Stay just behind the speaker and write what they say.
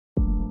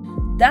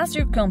Does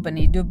your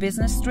company do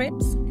business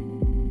trips?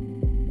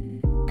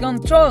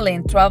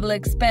 Controlling travel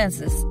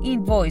expenses,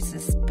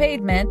 invoices,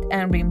 payment,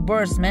 and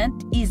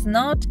reimbursement is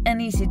not an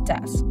easy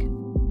task.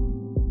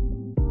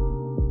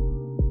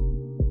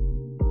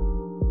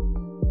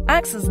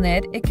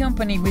 AccessNet, a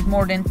company with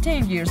more than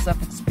 10 years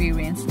of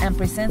experience and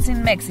presence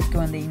in Mexico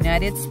and the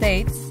United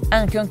States,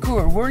 and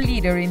Concur world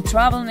leader in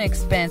travel and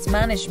expense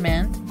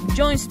management,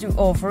 joins to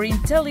offer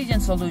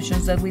intelligent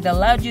solutions that will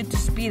allow you to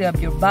speed up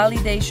your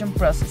validation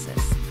processes,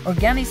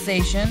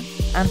 organization,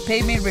 and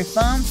payment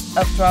refunds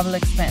of travel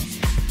expenses.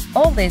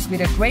 All this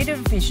with a greater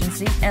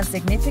efficiency and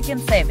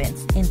significant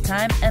savings in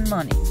time and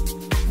money.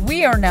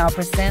 We are now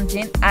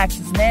presenting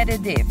AccessNet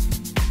ADIV.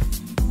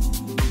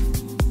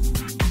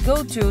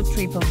 Go to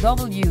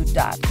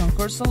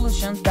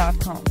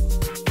www.concursolutions.com.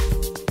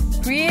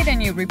 Create a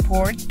new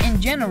report and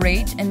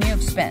generate a new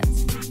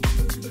expense.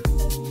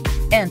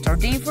 Enter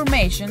the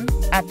information,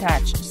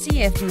 attach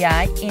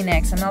CFDI in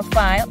XML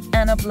file,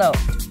 and upload.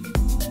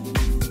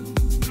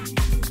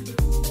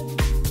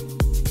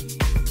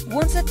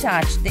 Once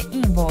attached the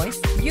invoice,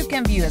 you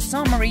can view a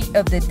summary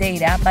of the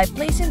data by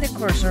placing the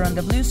cursor on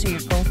the blue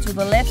circle to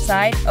the left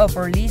side of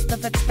our list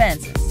of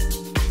expenses.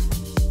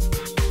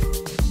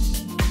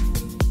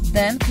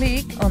 Then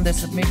click on the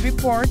Submit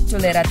Report to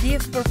let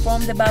ADIV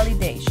perform the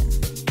validation.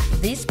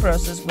 This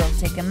process will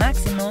take a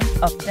maximum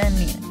of 10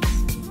 minutes.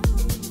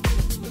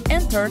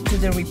 Enter to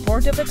the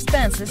Report of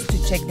Expenses to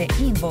check the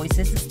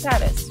invoice's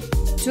status.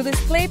 To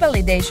display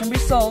validation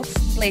results,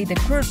 place the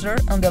cursor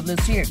on the blue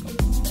circle.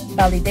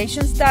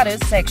 Validation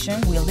Status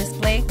section will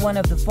display one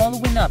of the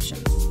following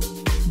options: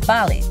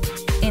 Valid,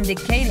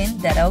 indicating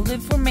that all the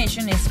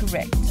information is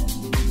correct;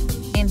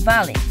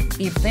 Invalid,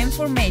 if the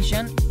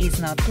information is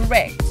not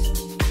correct;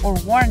 or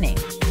Warning,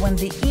 when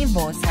the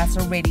invoice has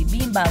already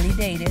been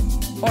validated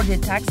or the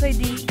tax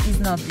ID is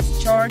not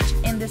discharged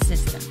in the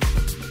system.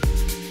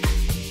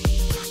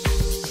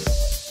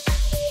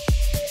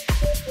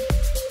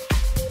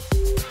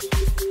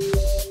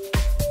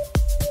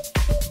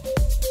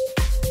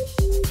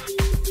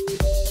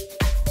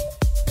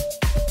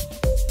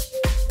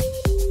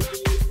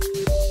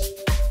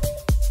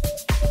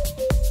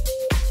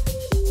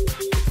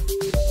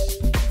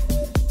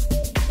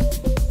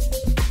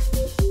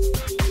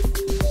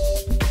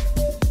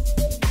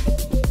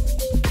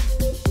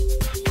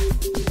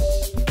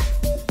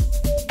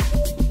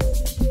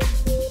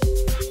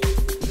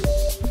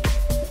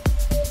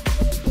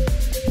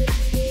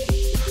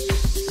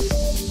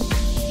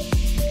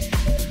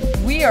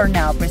 We are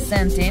now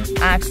presenting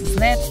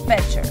AccessNet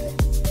Fetcher.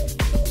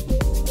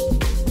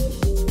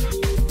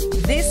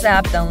 This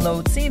app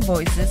downloads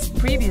invoices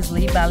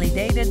previously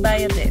validated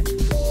by ADIV.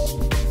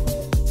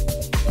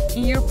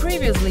 In your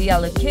previously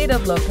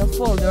allocated local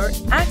folder,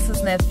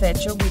 AccessNet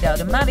Fetcher will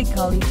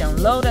automatically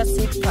download a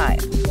zip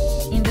file.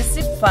 In the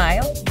zip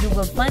file, you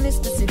will find a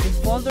specific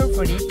folder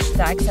for each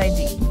tax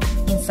ID.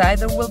 Inside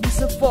there will be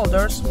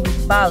subfolders with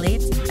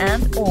valid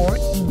and/or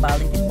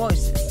invalid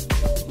invoices.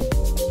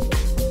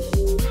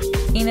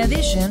 In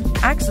addition,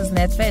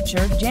 AccessNet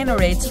Fetcher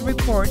generates a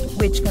report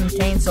which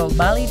contains all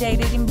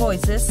validated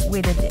invoices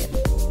with ADIV.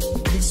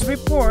 This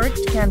report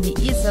can be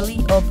easily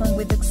opened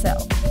with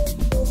Excel.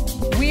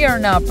 We are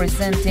now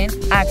presenting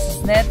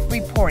AccessNet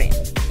Reporting.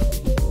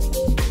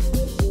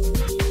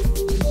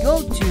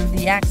 Go to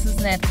the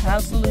AccessNet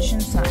Cloud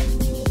Solutions site.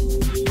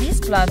 This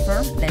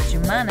platform lets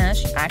you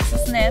manage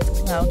AccessNet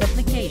Cloud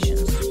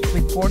applications,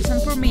 reports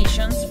and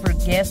permissions for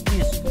guest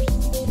users.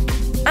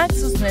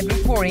 AccessNet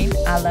Reporting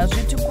allows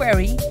you to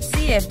query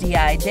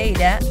CFDI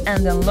data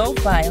and download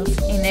files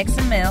in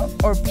XML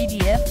or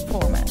PDF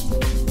format.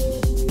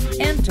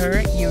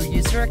 Enter your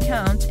user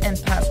account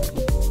and password.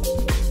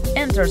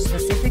 Enter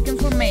specific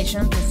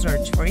information to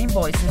search for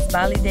invoices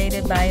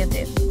validated by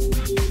ADIV,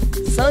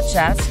 such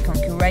as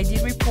Concur ID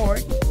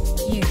report,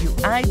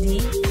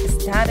 UUID,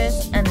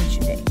 status, and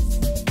issue dates.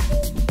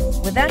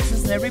 With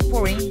AccessNet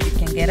Reporting, you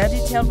can get a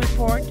detailed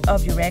report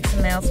of your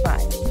XML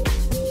files.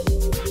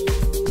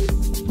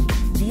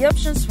 The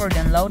options for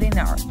downloading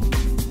are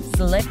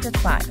Selected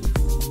Files,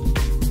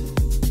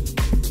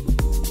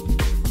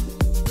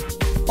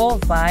 All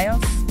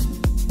Files,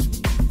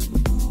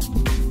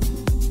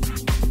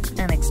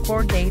 and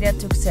Export Data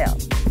to Excel.